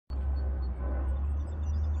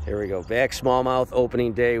Here we go. Back smallmouth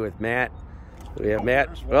opening day with Matt. We have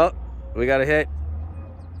Matt. Well, we got a hit.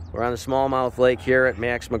 We're on the smallmouth lake here at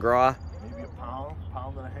Mcgraw. Maybe a pound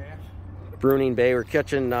and a half. Bruning Bay. We're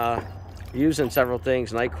catching, using several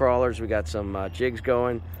things. Night crawlers. We got some jigs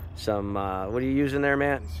going. Some, what are you using there,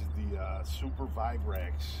 Matt? This is the Super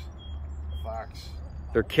Vibrax Fox.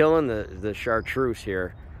 They're killing the chartreuse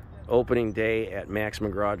here. Opening day at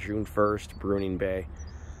Mcgraw, June 1st, Bruning Bay.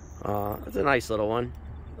 It's a nice little one.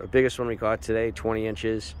 The biggest one we caught today, 20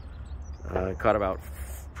 inches. Caught about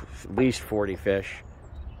at least 40 fish.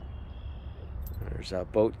 There's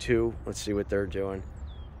boat 2. Let's see what they're doing.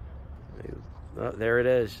 Oh, there it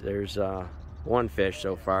is. There's one fish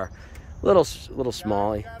so far. Little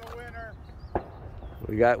smallie.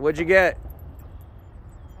 We got, what'd you get?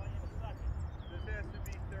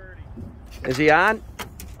 Is he on?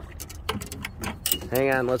 Hang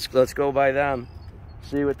on, let's go by them.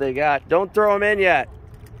 See what they got. Don't throw them in yet.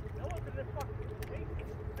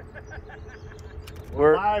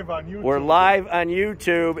 We're live on YouTube. We're live on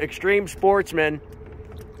YouTube. Extreme Sportsman.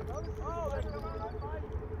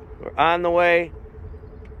 We're on the way.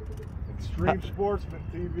 Extreme Sportsman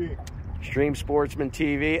TV. Extreme Sportsman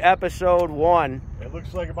TV, episode 1. It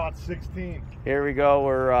looks like about 16. Here we go.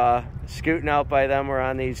 We're scooting out by them. We're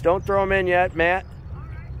on these. Don't throw them in yet, Matt.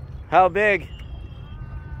 How big?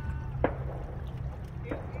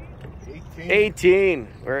 18.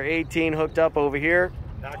 We're 18 hooked up over here.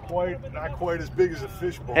 Not quite as big as a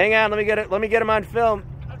fishbowl. Hang on, let me get him on film.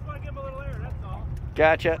 I just want to give him a little air, that's all.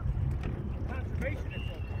 Gotcha. Conservation is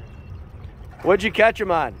okay. What'd you catch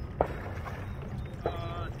him on? 3.5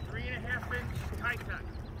 inch tight cut.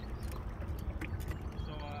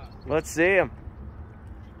 So, Let's see him.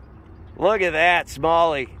 Look at that,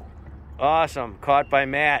 smallie. Awesome. Caught by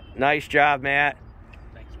Matt. Nice job, Matt.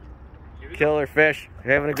 thanks. Killer fish.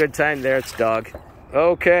 Having a good time there. It's Doug.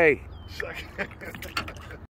 Okay.